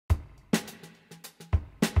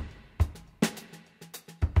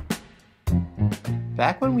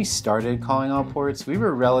Back when we started calling all ports, we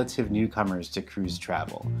were relative newcomers to cruise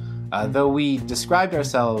travel, though we described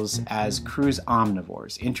ourselves as cruise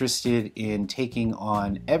omnivores, interested in taking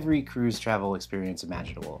on every cruise travel experience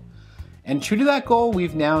imaginable. And true to that goal,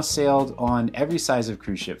 we've now sailed on every size of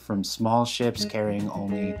cruise ship, from small ships carrying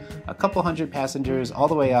only a couple hundred passengers all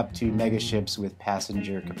the way up to mega ships with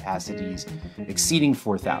passenger capacities exceeding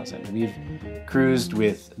 4,000. We've cruised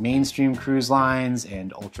with mainstream cruise lines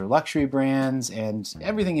and ultra luxury brands and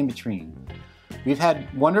everything in between. We've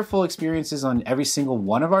had wonderful experiences on every single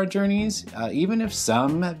one of our journeys, even if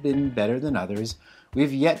some have been better than others.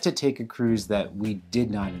 We've yet to take a cruise that we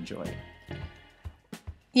did not enjoy.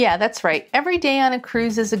 Yeah, that's right. Every day on a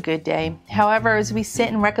cruise is a good day. However, as we sit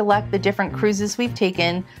and recollect the different cruises we've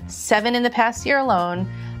taken, 7 in the past year alone,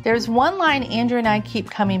 there's one line Andrew and I keep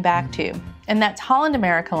coming back to, and that's Holland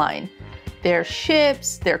America Line. Their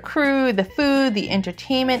ships, their crew, the food, the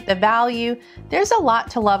entertainment, the value. There's a lot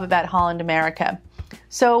to love about Holland America.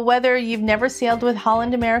 So whether you've never sailed with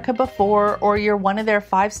Holland America before or you're one of their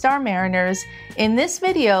 5-star mariners, in this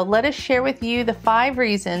video, let us share with you the 5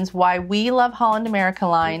 reasons why we love Holland America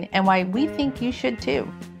Line and why we think you should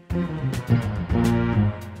too.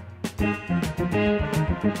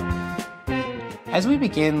 As we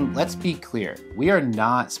begin, let's be clear. We are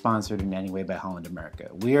not sponsored in any way by Holland America.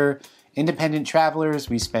 We're independent travelers.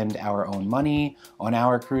 We spend our own money on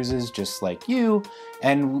our cruises just like you.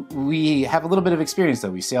 And we have a little bit of experience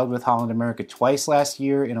though. We sailed with Holland America twice last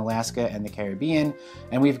year in Alaska and the Caribbean.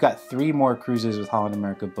 And we've got 3 more cruises with Holland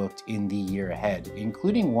America booked in the year ahead,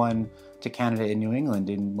 including one to Canada and New England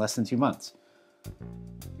in less than 2 months.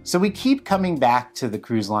 So we keep coming back to the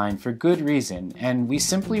cruise line for good reason, and we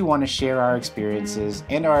simply want to share our experiences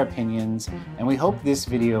and our opinions, and we hope this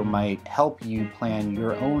video might help you plan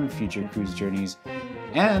your own future cruise journeys.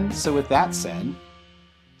 And so with that said...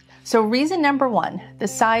 So reason number 1, the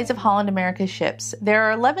size of Holland America's ships. There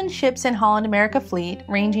are 11 ships in Holland America fleet,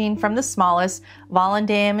 ranging from the smallest,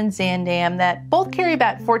 Volendam and Zaandam, that both carry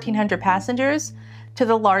about 1,400 passengers, to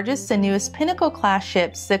the largest and newest Pinnacle class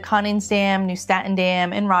ships, the Koningsdam,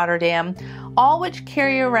 Nieuw-Statendam, and Rotterdam, all which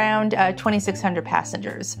carry around 2,600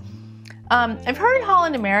 passengers. I've heard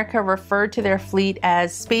Holland America refer to their fleet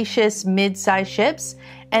as spacious mid-size ships,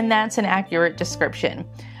 and that's an accurate description.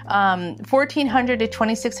 1,400 to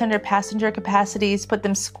 2,600 passenger capacities put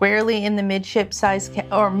them squarely in the mid-size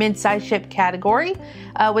ship category,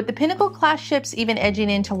 with the Pinnacle class ships even edging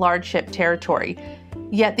into large ship territory.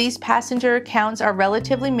 Yet these passenger counts are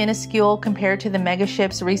relatively minuscule compared to the mega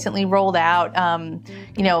ships recently rolled out,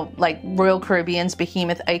 like Royal Caribbean's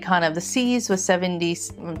behemoth Icon of the Seas with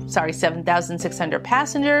 7,600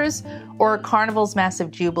 passengers, or Carnival's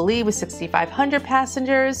massive Jubilee with 6,500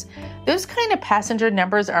 passengers. Those kind of passenger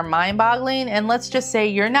numbers are mind-boggling, and let's just say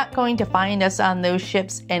you're not going to find us on those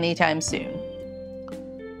ships anytime soon.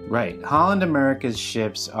 Right. Holland America's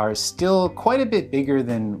ships are still quite a bit bigger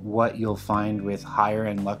than what you'll find with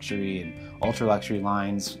higher-end luxury and ultra-luxury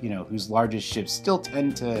lines, whose largest ships still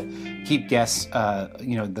tend to keep guests,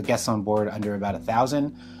 the guests on board under about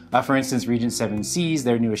 1,000. For instance, Regent Seven Seas,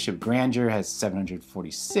 their newest ship Grandeur, has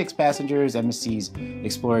 746 passengers. MSC's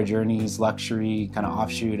Explorer Journeys Luxury kind of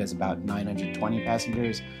offshoot has about 920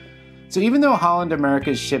 passengers. So even though Holland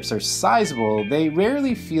America's ships are sizable, they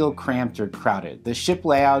rarely feel cramped or crowded. The ship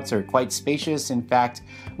layouts are quite spacious. In fact,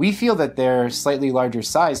 we feel that their slightly larger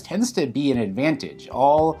size tends to be an advantage.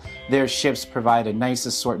 All their ships provide a nice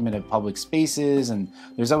assortment of public spaces, and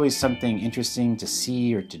there's always something interesting to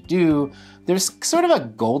see or to do. There's sort of a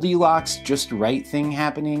Goldilocks just right thing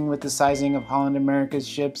happening with the sizing of Holland America's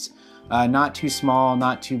ships. Not too small,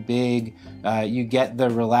 not too big. You get the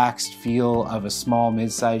relaxed feel of a small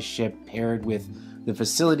mid-sized ship paired with the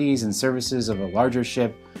facilities and services of a larger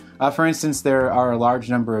ship. For instance, there are a large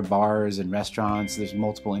number of bars and restaurants. There's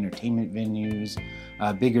multiple entertainment venues,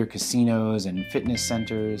 bigger casinos and fitness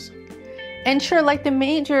centers. And sure, like the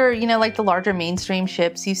major, like the larger mainstream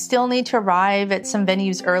ships, you still need to arrive at some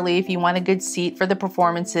venues early if you want a good seat for the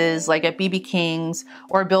performances, like at BB King's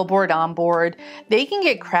or Billboard On Board. They can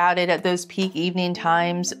get crowded at those peak evening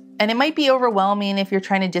times, and it might be overwhelming if you're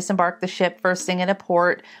trying to disembark the ship first thing at a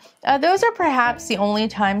port. Those are perhaps the only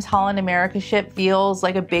times Holland America ship feels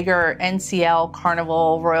like a bigger NCL,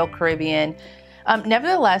 Carnival, Royal Caribbean.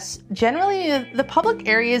 Nevertheless, generally the public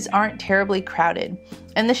areas aren't terribly crowded,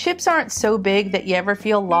 and the ships aren't so big that you ever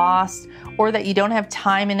feel lost, or that you don't have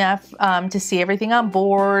time enough to see everything on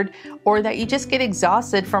board, or that you just get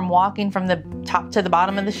exhausted from walking from the top to the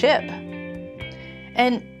bottom of the ship.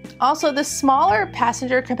 And Also, the smaller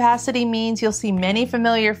passenger capacity means you'll see many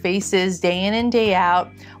familiar faces day in and day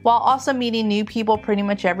out, while also meeting new people pretty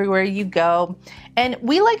much everywhere you go. And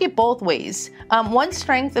we like it both ways. One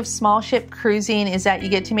strength of small ship cruising is that you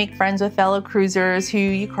get to make friends with fellow cruisers who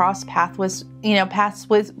you cross paths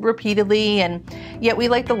with repeatedly, and yet we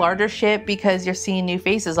like the larger ship because you're seeing new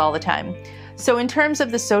faces all the time. So in terms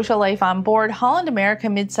of the social life on board, Holland America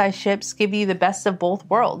mid-size ships give you the best of both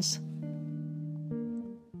worlds.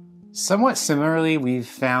 Somewhat similarly, we've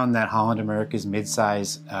found that Holland America's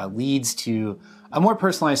midsize leads to a more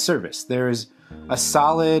personalized service. There's a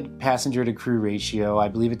solid passenger to crew ratio. I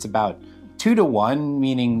believe it's about 2-to-1,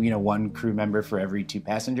 meaning, one crew member for every 2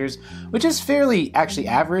 passengers, which is fairly actually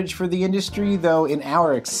average for the industry, though in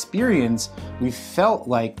our experience, we felt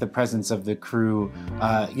like the presence of the crew,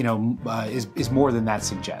 is more than that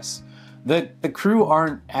suggests. The crew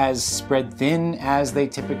aren't as spread thin as they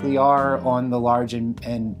typically are on the large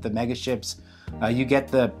and the mega ships. You get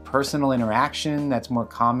the personal interaction that's more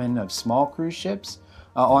common of small cruise ships.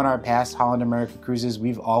 On our past Holland America cruises,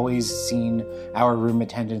 we've always seen our room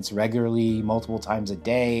attendants regularly, multiple times a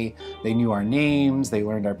day. They knew our names, they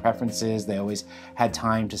learned our preferences, they always had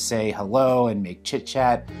time to say hello and make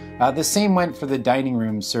chit-chat. The same went for the dining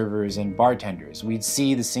room servers and bartenders. We'd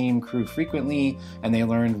see the same crew frequently, and they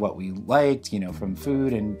learned what we liked, from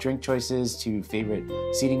food and drink choices to favorite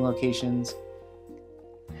seating locations.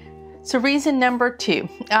 So reason number 2,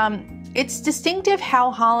 it's distinctive how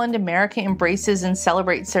Holland America embraces and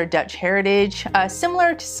celebrates their Dutch heritage.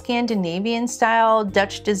 Similar to Scandinavian style,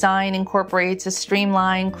 Dutch design incorporates a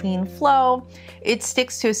streamlined, clean flow. It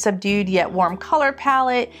sticks to a subdued yet warm color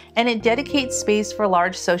palette, and it dedicates space for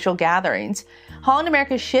large social gatherings. Holland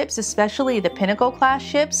America ships, especially the Pinnacle class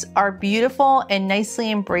ships, are beautiful and nicely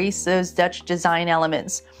embrace those Dutch design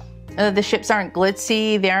elements. The ships aren't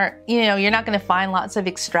glitzy. They aren't, you're not going to find lots of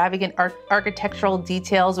extravagant architectural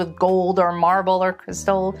details with gold or marble or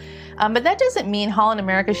crystal. But that doesn't mean Holland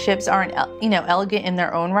America ships aren't, elegant in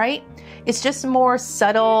their own right. It's just more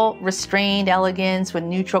subtle, restrained elegance with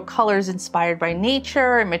neutral colors inspired by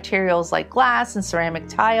nature and materials like glass and ceramic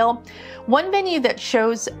tile. One venue that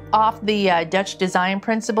shows off the Dutch design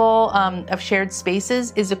principle of shared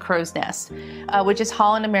spaces is a crow's nest, which is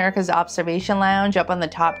Holland America's observation lounge up on the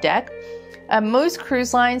top deck. Most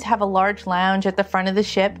cruise lines have a large lounge at the front of the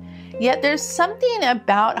ship, yet there's something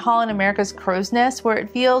about Holland America's crow's nest where it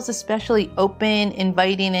feels especially open,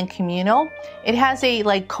 inviting, and communal. It has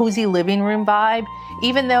a cozy living room vibe,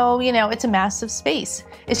 even though, it's a massive space.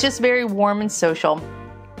 It's just very warm and social.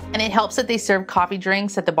 And it helps that they serve coffee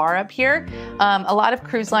drinks at the bar up here. A lot of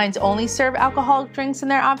cruise lines only serve alcoholic drinks in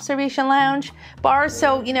their observation lounge bars.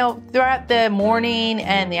 So, throughout the morning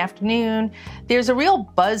and the afternoon, there's a real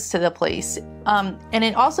buzz to the place. And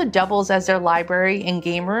it also doubles as their library and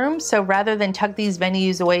game room. So rather than tuck these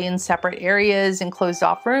venues away in separate areas and closed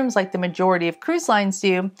off rooms like the majority of cruise lines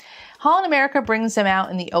do, Holland America brings them out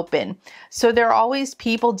in the open. So there are always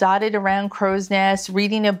people dotted around crow's nests,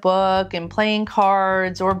 reading a book and playing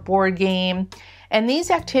cards or board game. And these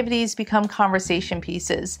activities become conversation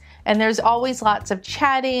pieces. And there's always lots of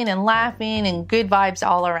chatting and laughing and good vibes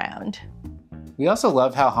all around. We also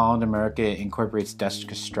love how Holland America incorporates Dutch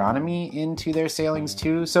gastronomy into their sailings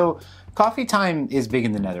too. So coffee time is big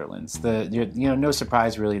in the Netherlands. No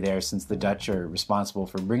surprise really there, since the Dutch are responsible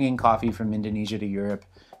for bringing coffee from Indonesia to Europe,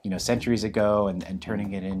 centuries ago, and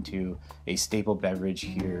turning it into a staple beverage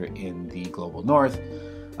here in the global north.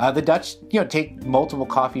 The Dutch, take multiple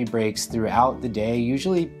coffee breaks throughout the day,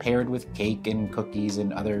 usually paired with cake and cookies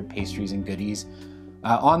and other pastries and goodies.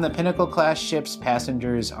 On the Pinnacle class ships,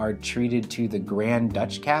 passengers are treated to the Grand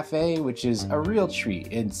Dutch Cafe, which is a real treat.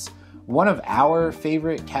 It's one of our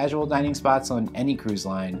favorite casual dining spots on any cruise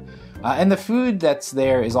line. And the food that's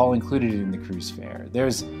there is all included in the cruise fare.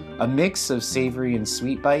 There's a mix of savory and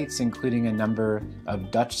sweet bites, including a number of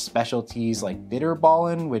Dutch specialties like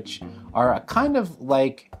bitterballen, which are a kind of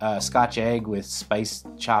like Scotch egg with spiced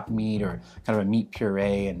chopped meat or kind of a meat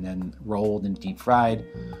puree and then rolled and deep fried.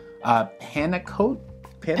 Pannekoeken,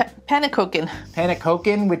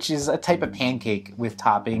 which is a type of pancake with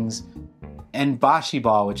toppings. And bashi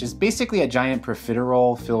ball, which is basically a giant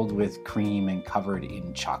profiterole filled with cream and covered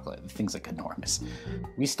in chocolate. The thing's enormous.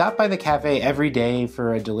 We stop by the cafe every day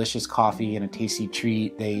for a delicious coffee and a tasty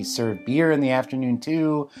treat. They serve beer in the afternoon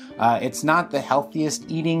too. It's not the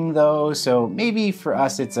healthiest eating though, so maybe for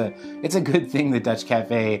us it's a good thing the Dutch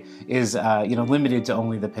cafe is limited to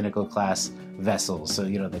only the Pinnacle class vessels. So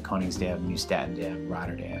the Koningsdam, Nieuw-Statendam,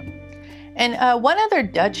 Rotterdam. And one other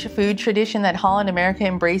Dutch food tradition that Holland America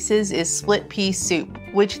embraces is split pea soup,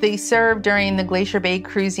 which they serve during the Glacier Bay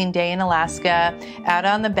cruising day in Alaska, out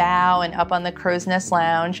on the bow and up on the Crow's Nest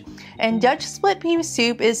Lounge. And Dutch split pea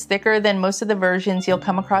soup is thicker than most of the versions you'll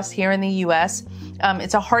come across here in the US.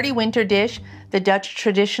 It's a hearty winter dish. The Dutch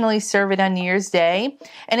traditionally serve it on New Year's Day,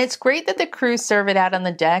 and it's great that the crews serve it out on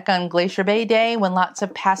the deck on Glacier Bay Day when lots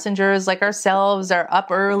of passengers like ourselves are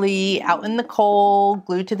up early, out in the cold,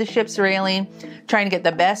 glued to the ship's railing, trying to get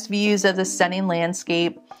the best views of the stunning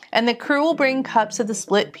landscape. And the crew will bring cups of the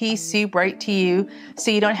split pea soup right to you, so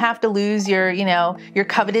you don't have to lose your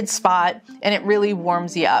coveted spot, and it really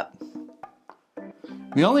warms you up.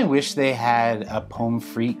 We only wish they had a pommes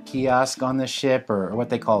frites kiosk on the ship, or what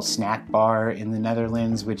they call snack bar in the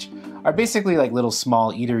Netherlands, which are basically like little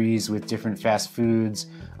small eateries with different fast foods.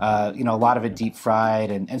 A lot of it deep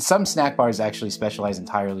fried, and some snack bars actually specialize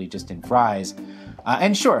entirely just in fries.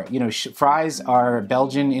 And sure, fries are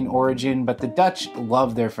Belgian in origin, but the Dutch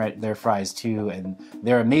love their fries too, and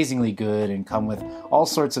they're amazingly good and come with all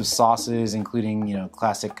sorts of sauces, including,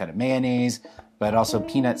 classic kind of mayonnaise, but also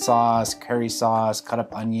peanut sauce, curry sauce, cut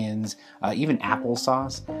up onions, even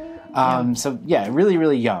applesauce. So yeah, really,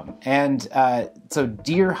 really yum. And so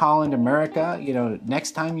dear Holland America,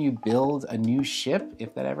 next time you build a new ship,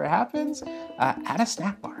 if that ever happens, add a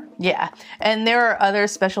snack bar. Yeah, and there are other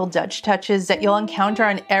special Dutch touches that you'll encounter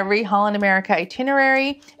on every Holland America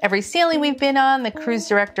itinerary. Every sailing we've been on, the cruise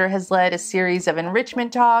director has led a series of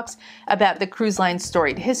enrichment talks about the cruise line's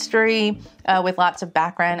storied history, with lots of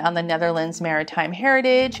background on the Netherlands' maritime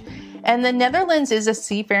heritage. And the Netherlands is a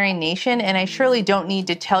seafaring nation, and I surely don't need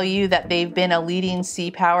to tell you that they've been a leading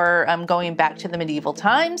sea power going back to the medieval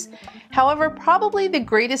times. However, probably the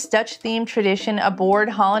greatest Dutch-themed tradition aboard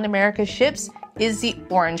Holland America ships is the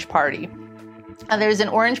Orange Party. There's an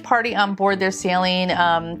Orange Party on board their sailing,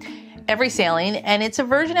 every sailing, and it's a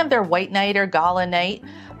version of their White Night or Gala Night,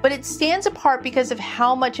 but it stands apart because of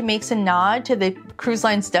how much it makes a nod to the cruise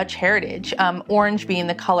line's Dutch heritage, orange being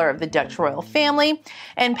the color of the Dutch royal family,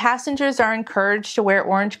 and passengers are encouraged to wear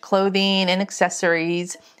orange clothing and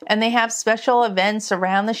accessories, and they have special events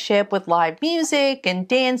around the ship with live music and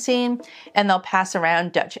dancing, and they'll pass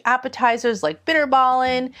around Dutch appetizers like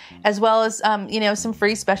bitterballen, as well as some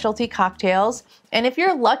free specialty cocktails. And if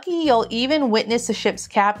you're lucky, you'll even witness the ship's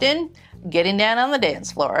captain getting down on the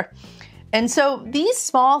dance floor. And so these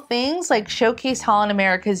small things showcase Holland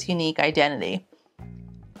America's unique identity.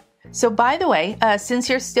 So by the way, since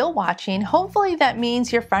you're still watching, hopefully that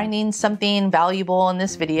means you're finding something valuable in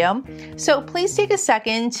this video. So please take a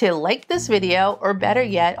second to like this video, or better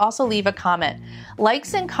yet, also leave a comment.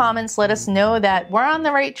 Likes and comments let us know that we're on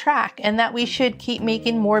the right track and that we should keep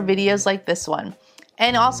making more videos like this one.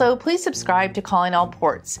 And also, please subscribe to Calling All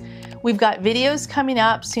Ports. We've got videos coming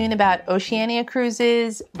up soon about Oceania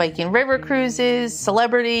cruises, Viking River cruises,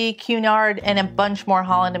 Celebrity, Cunard, and a bunch more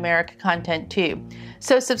Holland America content too.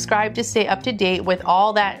 So subscribe to stay up to date with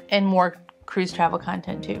all that and more cruise travel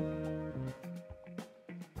content too.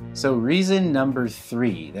 So reason number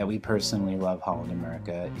 3 that we personally love Holland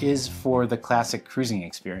America is for the classic cruising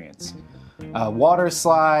experience. Water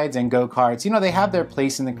slides and go-karts, they have their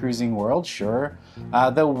place in the cruising world, sure.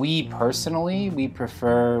 Though we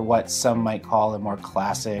prefer what some might call a more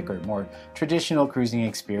classic or more traditional cruising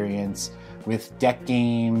experience with deck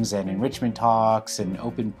games and enrichment talks and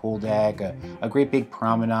open pool deck, a great big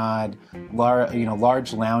promenade,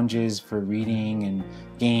 large lounges for reading and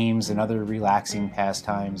games and other relaxing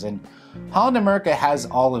pastimes. And Holland America has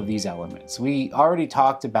all of these elements. We already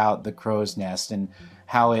talked about the Crow's Nest and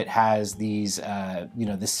how it has these,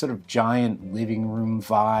 this sort of giant living room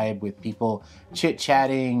vibe with people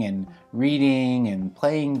chit-chatting and reading and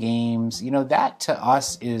playing games. That to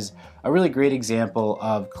us is a really great example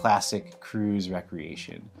of classic cruise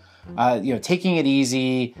recreation. Taking it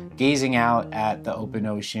easy, gazing out at the open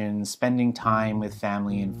ocean, spending time with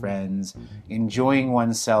family and friends, enjoying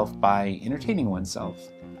oneself by entertaining oneself.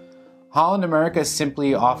 Holland America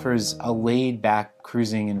simply offers a laid-back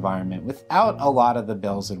cruising environment without a lot of the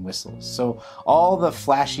bells and whistles. So all the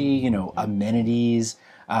flashy, amenities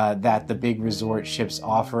that the big resort ships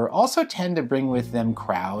offer also tend to bring with them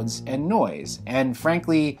crowds and noise, and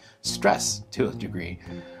frankly, stress to a degree.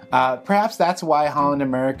 Perhaps that's why Holland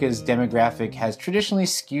America's demographic has traditionally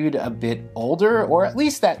skewed a bit older, or at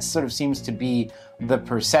least that sort of seems to be the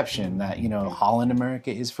perception that, Holland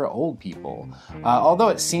America is for old people. Although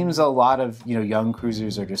it seems a lot of, young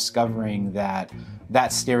cruisers are discovering that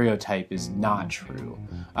that stereotype is not true.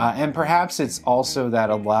 And perhaps it's also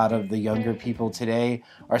that a lot of the younger people today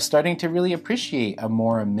are starting to really appreciate a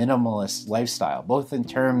more minimalist lifestyle, both in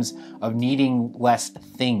terms of needing less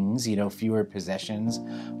things, fewer possessions,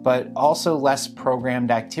 but also less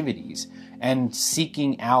programmed activities, and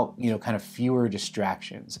seeking out, kind of fewer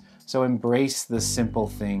distractions. So embrace the simple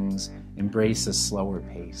things, embrace a slower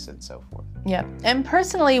pace, and so forth. Yeah, and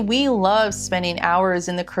personally, we love spending hours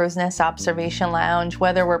in the Crow's Nest Observation Lounge,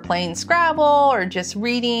 whether we're playing Scrabble or just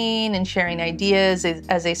reading and sharing ideas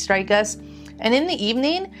as they strike us. And in the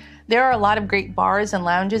evening, there are a lot of great bars and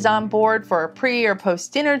lounges on board for a pre or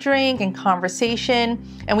post dinner drink and conversation.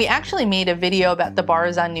 And we actually made a video about the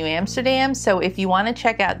bars on New Amsterdam. So if you want to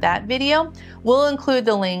check out that video, we'll include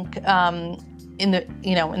the link in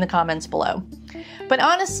the comments below. But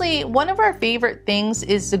honestly, one of our favorite things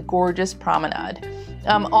is the gorgeous promenade.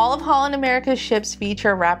 All of Holland America's ships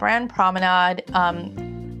feature a wraparound promenade.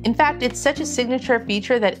 In fact, it's such a signature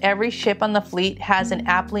feature that every ship on the fleet has an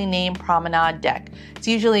aptly named promenade deck. It's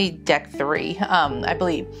usually deck 3, I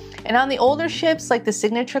believe. And on the older ships, like the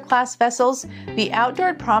signature class vessels, the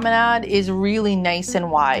outdoor promenade is really nice and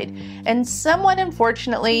wide. And somewhat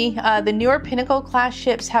unfortunately, the newer Pinnacle class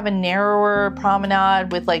ships have a narrower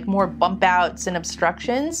promenade with like more bump outs and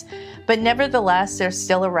obstructions. But nevertheless, there's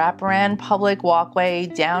still a wraparound public walkway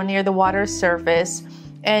down near the water's surface.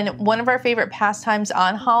 And one of our favorite pastimes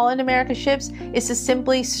on Holland America ships is to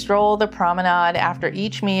simply stroll the promenade after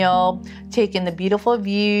each meal, take in the beautiful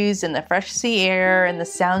views and the fresh sea air and the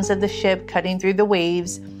sounds of the ship cutting through the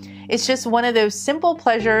waves. It's just one of those simple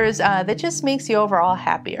pleasures that just makes you overall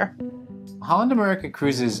happier. Holland America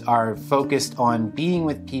cruises are focused on being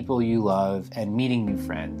with people you love and meeting new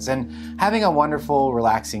friends and having a wonderful,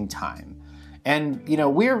 relaxing time. And,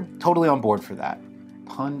 we're totally on board for that.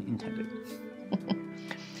 Pun intended.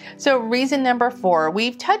 So reason number 4,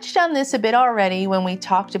 we've touched on this a bit already when we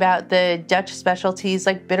talked about the Dutch specialties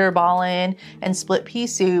like bitterballen and split pea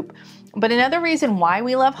soup. But another reason why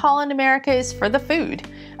we love Holland America is for the food.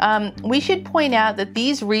 We should point out that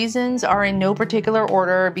these reasons are in no particular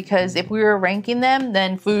order, because if we were ranking them,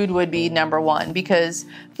 then food would be number 1, because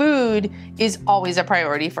food is always a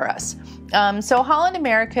priority for us. So Holland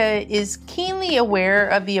America is keenly aware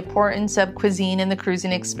of the importance of cuisine in the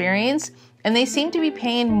cruising experience, and they seem to be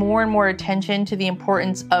paying more and more attention to the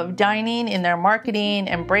importance of dining in their marketing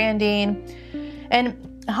and branding.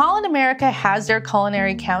 And Holland America has their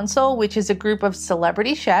Culinary Council, which is a group of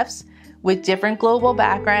celebrity chefs with different global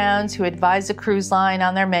backgrounds who advise the cruise line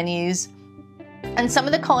on their menus. And some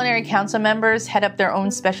of the Culinary Council members head up their own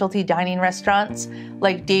specialty dining restaurants,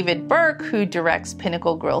 like David Burke, who directs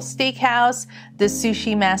Pinnacle Grill Steakhouse, the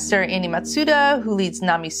sushi master Andy Matsuda, who leads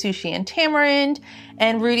Nami Sushi and Tamarind,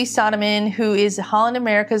 and Rudy Soderman, who is Holland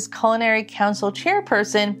America's Culinary Council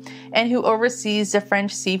chairperson and who oversees the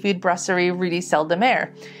French seafood brasserie Rudy Sel de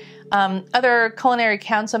Mer. Other Culinary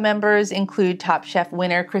Council members include Top Chef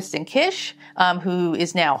winner Kristen Kish, who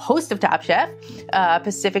is now host of Top Chef,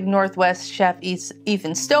 Pacific Northwest chef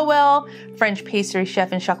Ethan Stowell, French pastry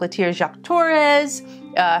chef and chocolatier Jacques Torres,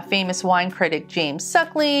 famous wine critic James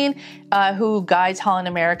Suckling, who guides Holland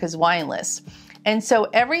America's wine list. And so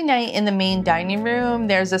every night in the main dining room,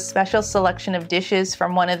 there's a special selection of dishes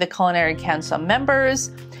from one of the Culinary Council members.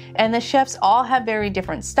 And the chefs all have very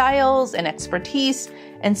different styles and expertise.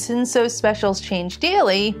 And since those specials change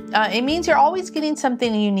daily, it means you're always getting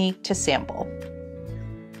something unique to sample.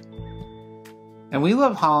 And we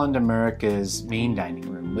love Holland America's main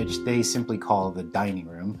dining room, which they simply call the dining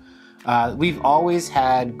room. We've always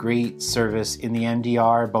had great service in the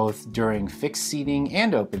MDR, both during fixed seating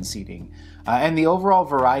and open seating. And the overall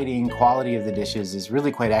variety and quality of the dishes is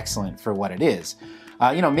really quite excellent for what it is.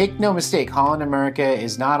 Make no mistake, Holland America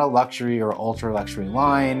is not a luxury or ultra luxury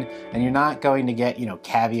line, and you're not going to get,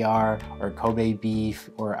 caviar or Kobe beef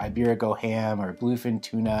or Iberico ham or bluefin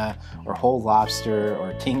tuna or whole lobster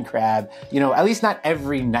or king crab, at least not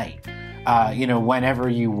every night, whenever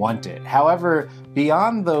you want it. However,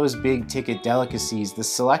 beyond those big ticket delicacies, the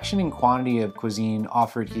selection and quantity of cuisine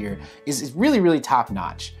offered here is really, really top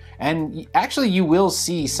notch. And actually, you will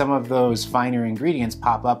see some of those finer ingredients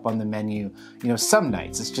pop up on the menu, some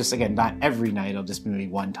nights. It's just, again, not every night. It'll just be maybe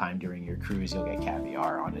one time during your cruise, you'll get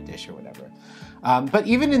caviar on a dish or whatever. But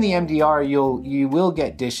even in the MDR, you will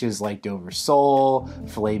get dishes like Dover sole,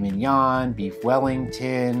 filet mignon, beef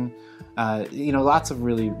Wellington, lots of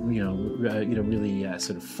really,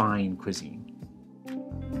 sort of fine cuisine.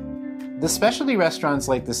 The specialty restaurants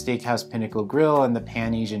like the Steakhouse Pinnacle Grill and the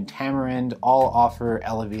Pan Asian Tamarind all offer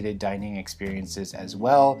elevated dining experiences as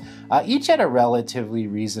well, each at a relatively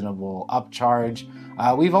reasonable upcharge.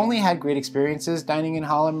 We've only had great experiences dining in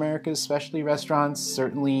Holland America's specialty restaurants.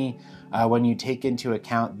 Certainly, when you take into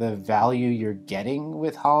account the value you're getting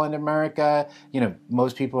with Holland America,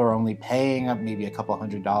 most people are only paying maybe a couple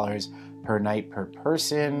 $100 per night per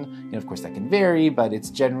person. And of course that can vary, but it's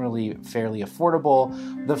generally fairly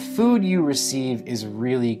affordable. The food you receive is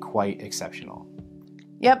really quite exceptional.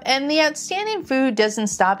 Yep, and the outstanding food doesn't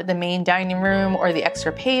stop at the main dining room or the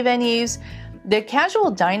extra pay venues. The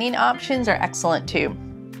casual dining options are excellent too.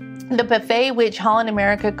 The buffet, which Holland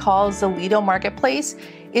America calls the Lido Marketplace,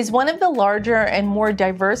 is one of the larger and more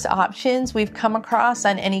diverse options we've come across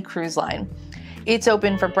on any cruise line. It's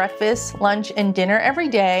open for breakfast, lunch, and dinner every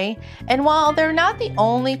day. And while they're not the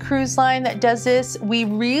only cruise line that does this, we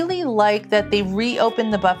really like that they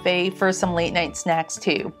reopened the buffet for some late night snacks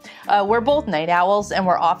too. We're both night owls and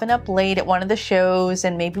we're often up late at one of the shows,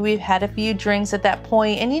 and maybe we've had a few drinks at that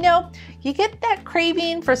point, and you get that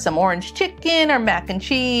craving for some orange chicken or mac and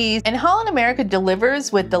cheese. And Holland America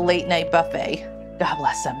delivers with the late night buffet. God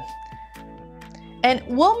bless them. And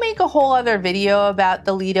we'll make a whole other video about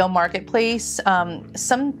the Lido Marketplace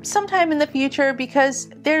sometime in the future, because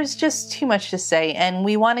there's just too much to say and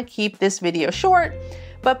we want to keep this video short.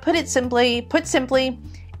 But put simply,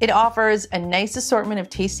 it offers a nice assortment of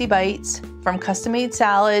tasty bites, from custom-made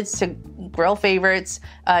salads to grill favorites,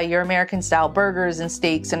 your American-style burgers and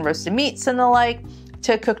steaks and roasted meats and the like,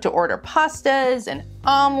 to cook-to-order pastas and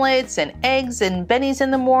omelets and eggs and bennies in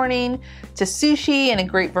the morning, to sushi and a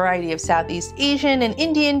great variety of Southeast Asian and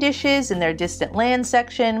Indian dishes in their distant land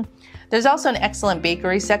section. There's also an excellent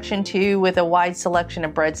bakery section too, with a wide selection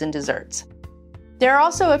of breads and desserts. There are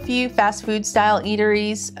also a few fast food style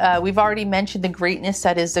eateries. We've already mentioned the greatness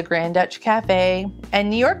that is the Grand Dutch Cafe, and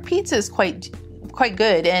New York pizza is quite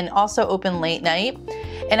good and also open late night.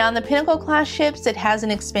 And on the Pinnacle class ships, it has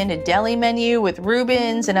an expanded deli menu with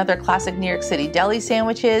Reuben's and other classic New York City deli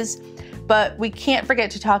sandwiches. But we can't forget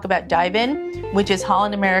to talk about Dive-In, which is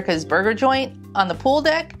Holland America's burger joint on the pool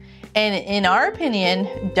deck. And in our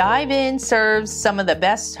opinion, Dive-In serves some of the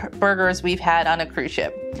best burgers we've had on a cruise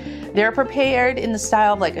ship. They're prepared in the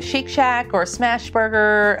style of like a Shake Shack or a smash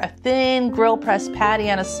burger, a thin grill pressed patty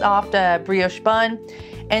on a soft brioche bun,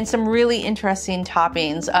 and some really interesting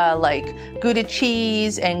toppings like Gouda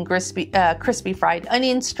cheese and crispy fried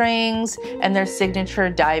onion strings, and their signature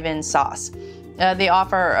Dive-In sauce. They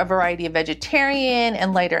offer a variety of vegetarian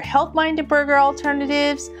and lighter health-minded burger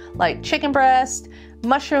alternatives like chicken breast,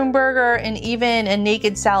 mushroom burger, and even a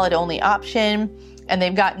naked salad only option. And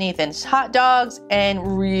they've got Nathan's hot dogs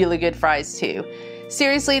and really good fries too.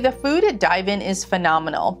 Seriously, the food at Dive-In is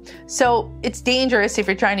phenomenal. So it's dangerous if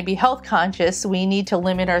you're trying to be health conscious. We need to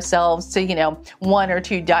limit ourselves to, 1 or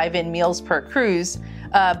 2 Dive-In meals per cruise,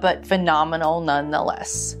 but phenomenal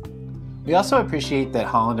nonetheless. We also appreciate that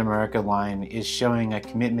Holland America Line is showing a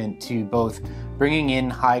commitment to both bringing in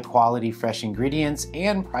high quality fresh ingredients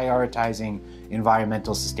and prioritizing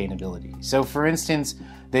environmental sustainability. So for instance,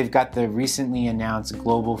 they've got the recently announced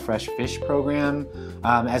Global Fresh Fish Program.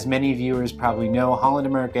 As many viewers probably know, Holland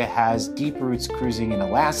America has deep roots cruising in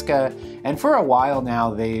Alaska, and for a while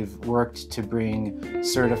now they've worked to bring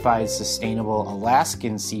certified sustainable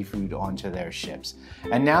Alaskan seafood onto their ships.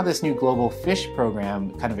 And now this new Global Fish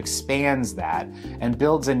Program kind of expands that and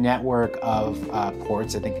builds a network of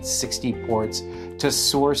ports, I think it's 60 ports, to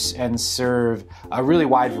source and serve a really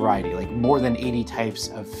wide variety, like more than 80 types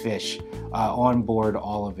of fish on board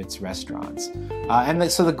all of its restaurants.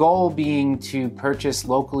 So the goal being to purchase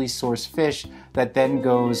locally sourced fish that then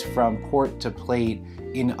goes from port to plate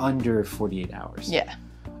in under 48 hours. Yeah.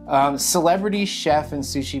 Celebrity chef and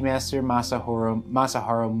sushi master Masaharu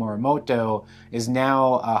Morimoto is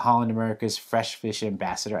now Holland America's Fresh Fish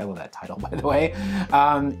Ambassador. I love that title, by the way.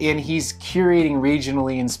 And he's curating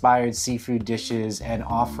regionally inspired seafood dishes and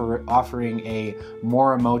offering a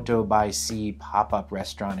Morimoto by Sea pop-up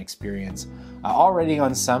restaurant experience already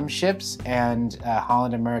on some ships, and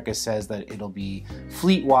Holland America says that it'll be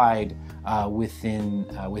fleet-wide within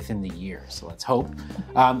the year. So let's hope.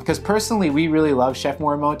 Because personally, we really love Chef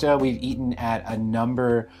Morimoto. We've eaten at a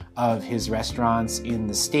number of his restaurants in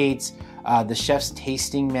the States. The chef's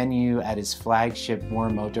tasting menu at his flagship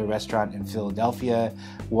Morimoto restaurant in Philadelphia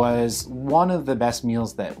was one of the best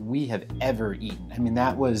meals that we have ever eaten. I mean,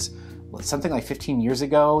 that was something like 15 years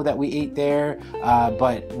ago that we ate there,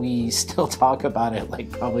 but we still talk about it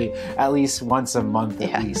like probably at least once a month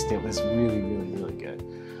at least. It was really, really, really good.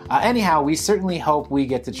 Anyhow, we certainly hope we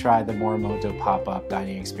get to try the Morimoto pop-up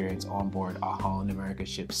dining experience on board a Holland America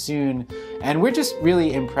ship soon. And we're just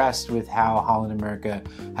really impressed with how Holland America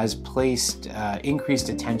has placed increased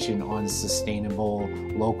attention on sustainable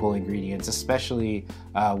local ingredients, especially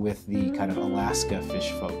with the kind of Alaska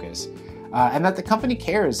fish focus. And that the company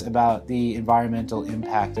cares about the environmental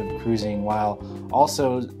impact of cruising while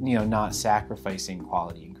also, not sacrificing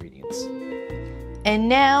quality ingredients. And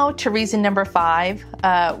now to reason number 5,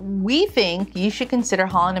 we think you should consider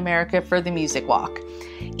Holland America for the music walk.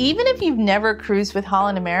 Even if you've never cruised with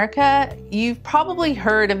Holland America, you've probably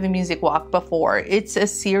heard of the music walk before. It's a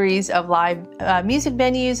series of live music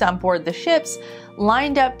venues on board the ships,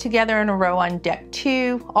 lined up together in a row on deck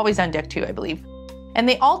 2, always on deck 2, I believe. And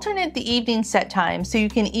they alternate the evening set time, so you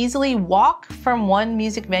can easily walk from one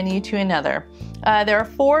music venue to another. There are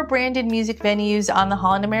 4 branded music venues on the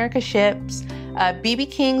Holland America ships. B.B.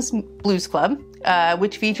 King's Blues Club,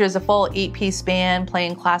 which features a full 8-piece band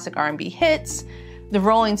playing classic R&B hits. The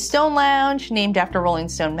Rolling Stone Lounge, named after Rolling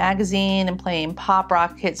Stone magazine and playing pop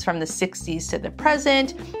rock hits from the 60s to the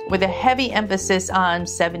present, with a heavy emphasis on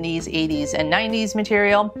 70s, 80s, and 90s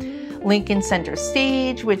material. Lincoln Center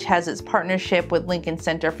Stage, which has its partnership with Lincoln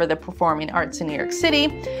Center for the Performing Arts in New York City,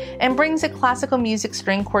 and brings a classical music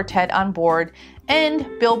string quartet on board, and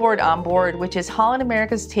Billboard On Board, which is Holland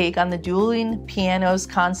America's take on the dueling pianos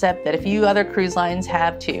concept that a few other cruise lines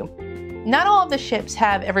have too. Not all of the ships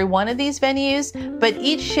have every one of these venues, but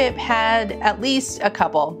each ship had at least a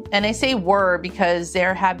couple. And I say were because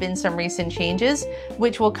there have been some recent changes,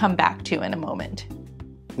 which we'll come back to in a moment.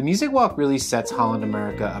 The Music Walk really sets Holland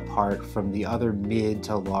America apart from the other mid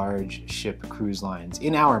to large ship cruise lines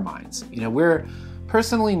in our minds. We're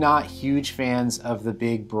personally not huge fans of the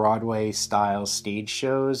big Broadway style stage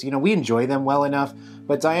shows. We enjoy them well enough,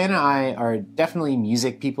 but Diana and I are definitely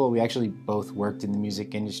music people. We actually both worked in the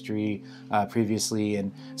music industry previously.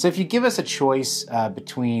 And so if you give us a choice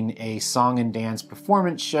between a song and dance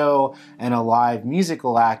performance show and a live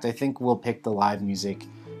musical act, I think we'll pick the live music,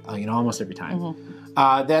 almost every time. Mm-hmm.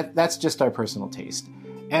 That's just our personal taste.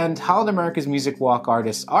 And Holland America's Music Walk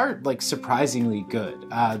artists are surprisingly good.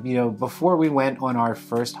 Before we went on our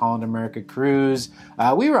first Holland America cruise,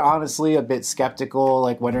 we were honestly a bit skeptical,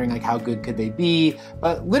 wondering how good could they be.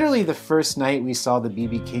 But literally the first night we saw the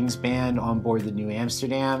B.B. King's band on board the New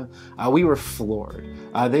Amsterdam, we were floored.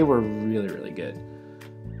 They were really, really good.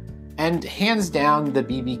 And hands down, the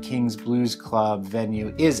B.B. King's Blues Club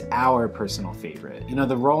venue is our personal favorite.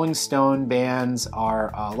 The Rolling Stone bands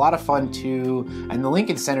are a lot of fun too, and the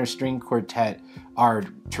Lincoln Center String Quartet are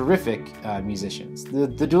terrific musicians. The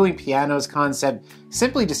dueling pianos concept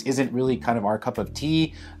simply just isn't really kind of our cup of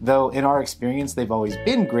tea, though in our experience they've always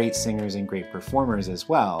been great singers and great performers as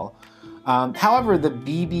well. However, the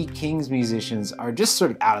B.B. King's musicians are just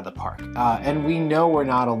sort of out of the park, and we know we're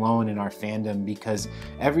not alone in our fandom because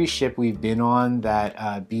every ship we've been on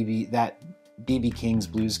that B.B. King's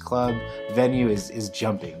Blues Club venue is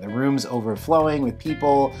jumping. The room's overflowing with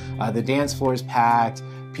people, the dance floor is packed,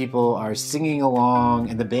 people are singing along,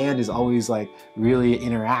 and the band is always really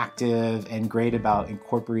interactive and great about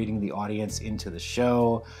incorporating the audience into the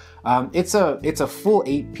show. It's a full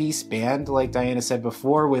 8-piece band, like Diana said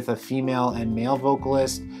before, with a female and male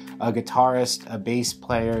vocalist, a guitarist, a bass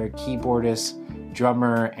player, keyboardist,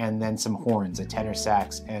 drummer, and then some horns, a tenor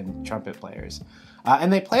sax, and trumpet players.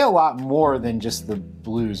 And they play a lot more than just the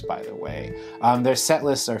blues, by the way. Their set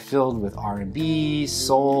lists are filled with R&B,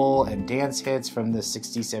 soul, and dance hits from the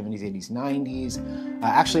 60s, 70s, 80s, 90s.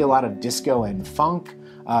 Actually, a lot of disco and funk.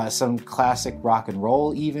 Some classic rock and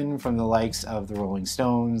roll even from the likes of the Rolling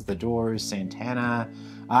Stones, The Doors, Santana,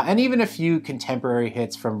 and even a few contemporary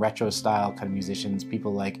hits from retro-style kind of musicians,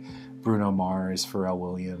 people like Bruno Mars, Pharrell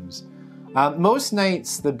Williams. Most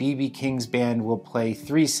nights, the B.B. King's band will play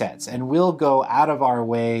 3 sets, and we'll go out of our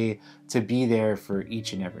way to be there for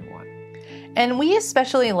each and every one. And we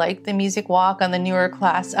especially like the Music Walk on the newer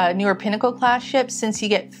Pinnacle class ships, since you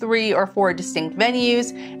get 3 or 4 distinct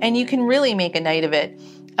venues, and you can really make a night of it.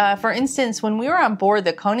 For instance, when we were on board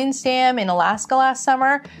the Koningsdam in Alaska last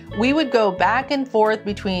summer, we would go back and forth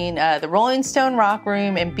between the Rolling Stone Rock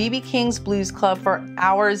Room and B.B. King's Blues Club for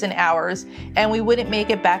hours and hours, and we wouldn't make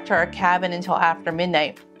it back to our cabin until after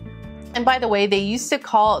midnight. And by the way, they used to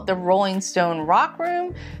call it the Rolling Stone Rock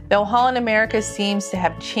Room, though Holland America seems to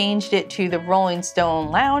have changed it to the Rolling Stone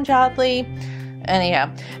Lounge, oddly.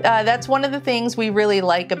 Anyhow, that's one of the things we really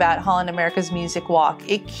like about Holland America's Music Walk.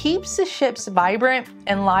 It keeps the ships vibrant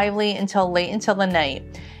and lively until late into the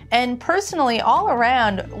night. And personally, all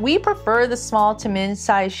around, we prefer the small to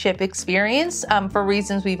mid-sized ship experience for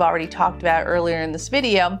reasons we've already talked about earlier in this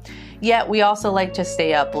video. Yet we also like to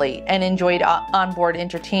stay up late and enjoy onboard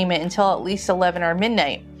entertainment until at least 11 or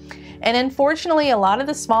midnight. And unfortunately, a lot of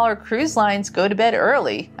the smaller cruise lines go to bed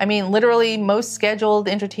early. I mean, literally most scheduled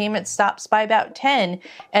entertainment stops by about 10,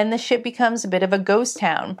 and the ship becomes a bit of a ghost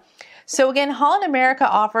town. So again, Holland America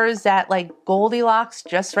offers that Goldilocks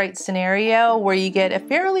just right scenario where you get a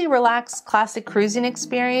fairly relaxed classic cruising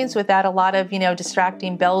experience without a lot of,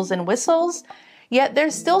 distracting bells and whistles. Yet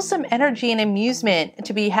there's still some energy and amusement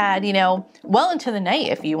to be had, well into the night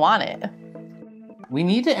if you want it. We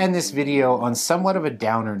need to end this video on somewhat of a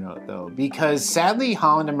downer note though, because sadly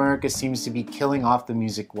Holland America seems to be killing off the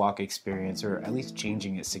music walk experience, or at least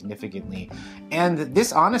changing it significantly. And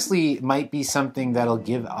this honestly might be something that'll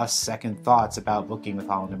give us second thoughts about booking with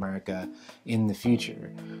Holland America in the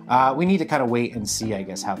future. We need to kind of wait and see, I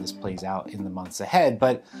guess, how this plays out in the months ahead.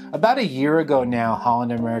 But about a year ago now,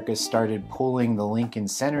 Holland America started pulling the Lincoln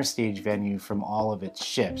Center Stage venue from all of its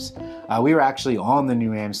ships. We were actually on the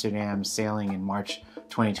New Amsterdam sailing in March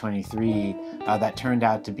 2023. That turned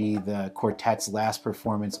out to be the quartet's last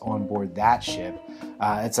performance on board that ship.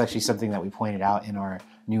 It's actually something that we pointed out in our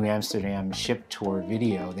New Amsterdam ship tour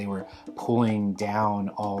video. They were pulling down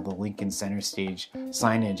all the Lincoln Center Stage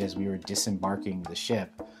signage as we were disembarking the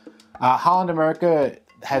ship. Holland America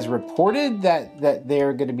has reported that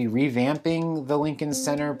they're going to be revamping the Lincoln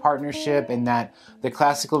Center partnership, and that the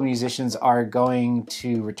classical musicians are going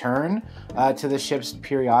to return to the ships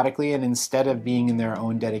periodically, and instead of being in their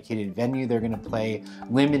own dedicated venue, they're going to play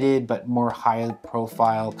limited but more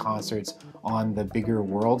high-profile concerts on the bigger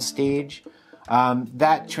world stage.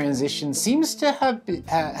 That transition seems to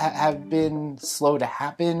have been slow to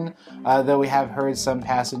happen, though we have heard some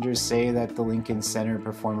passengers say that the Lincoln Center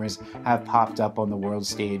performers have popped up on the world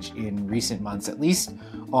stage in recent months, at least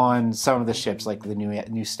on some of the ships, like the New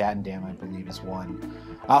Statendam, I believe, is one.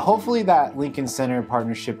 Hopefully that Lincoln Center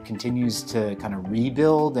partnership continues to kind of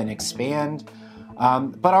rebuild and expand.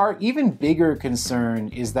 But our even bigger concern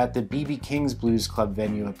is that the B.B. King's Blues Club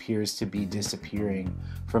venue appears to be disappearing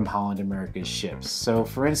from Holland America's ships. So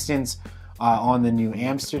for instance, on the New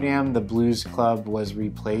Amsterdam, the Blues Club was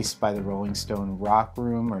replaced by the Rolling Stone Rock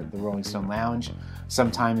Room, or the Rolling Stone Lounge,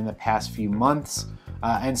 sometime in the past few months.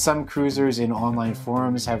 And some cruisers in online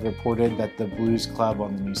forums have reported that the Blues Club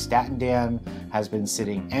on the New Statendam has been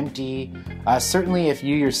sitting empty. Certainly if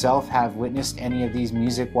you yourself have witnessed any of these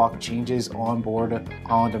music walk changes on board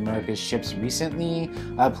Holland America's ships recently,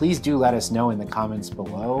 please do let us know in the comments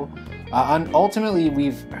below. Ultimately,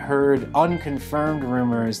 we've heard unconfirmed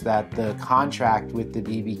rumors that the contract with the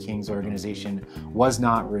B.B. King's organization was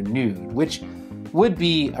not renewed, which would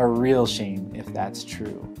be a real shame if that's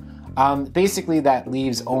true. Basically, that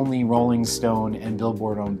leaves only Rolling Stone and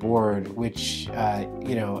Billboard on board, which,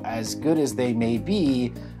 as good as they may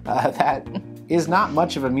be, that is not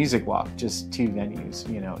much of a music walk, just two venues,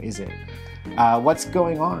 is it? What's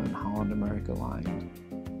going on, Holland America Line?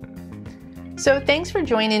 So thanks for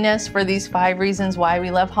joining us for these 5 reasons why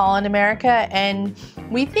we love Holland America, and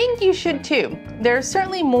we think you should too. There are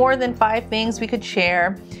certainly more than 5 things we could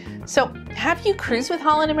share. So have you cruised with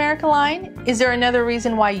Holland America Line? Is there another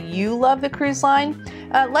reason why you love the cruise line?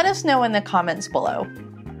 Let us know in the comments below.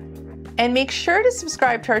 And make sure to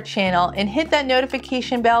subscribe to our channel and hit that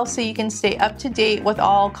notification bell so you can stay up to date with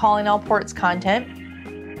all Calling All Ports content.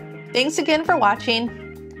 Thanks again for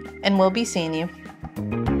watching, and we'll be seeing you.